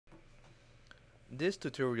This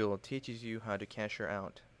tutorial teaches you how to cashier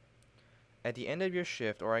out. At the end of your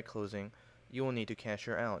shift or at closing, you will need to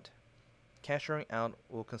cashier out. Cashiering out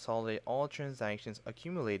will consolidate all transactions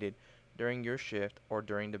accumulated during your shift or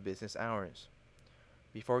during the business hours.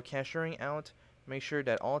 Before cashiering out, make sure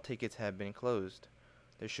that all tickets have been closed.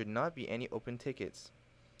 There should not be any open tickets.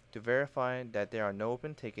 To verify that there are no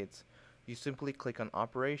open tickets, you simply click on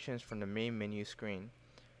Operations from the main menu screen.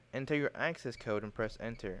 Enter your access code and press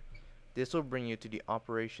Enter. This will bring you to the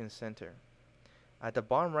Operations Center. At the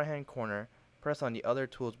bottom right hand corner, press on the Other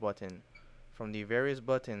Tools button. From the various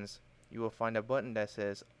buttons, you will find a button that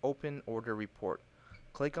says Open Order Report.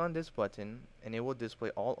 Click on this button and it will display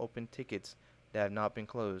all open tickets that have not been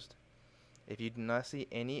closed. If you do not see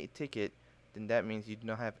any ticket, then that means you do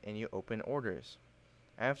not have any open orders.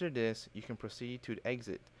 After this, you can proceed to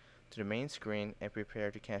exit to the main screen and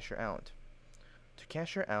prepare to cashier out. To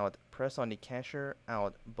cashier out, press on the Cashier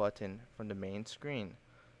Out button from the main screen.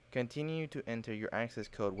 Continue to enter your access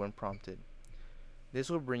code when prompted. This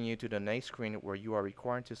will bring you to the next screen where you are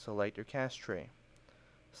required to select your cash tray.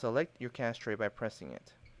 Select your cash tray by pressing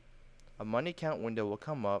it. A money count window will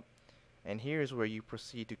come up, and here is where you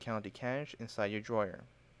proceed to count the cash inside your drawer.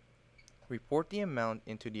 Report the amount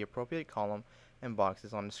into the appropriate column and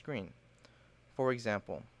boxes on the screen. For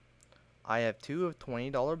example, I have 2 of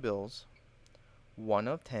 $20 bills, 1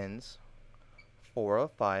 of 10s, 4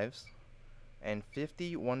 of 5s, and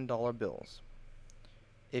 50 $1 bills.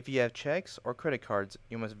 If you have checks or credit cards,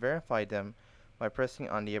 you must verify them by pressing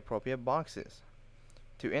on the appropriate boxes.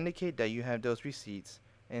 To indicate that you have those receipts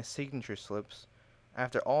and signature slips,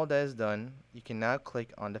 after all that is done, you can now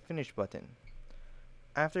click on the Finish button.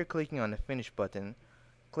 After clicking on the Finish button,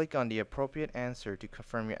 click on the appropriate answer to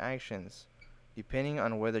confirm your actions. Depending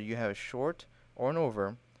on whether you have a short or an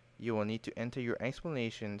over, you will need to enter your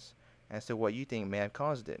explanations as to what you think may have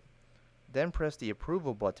caused it. Then press the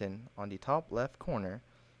Approval button on the top left corner.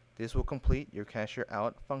 This will complete your cashier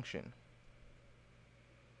out function.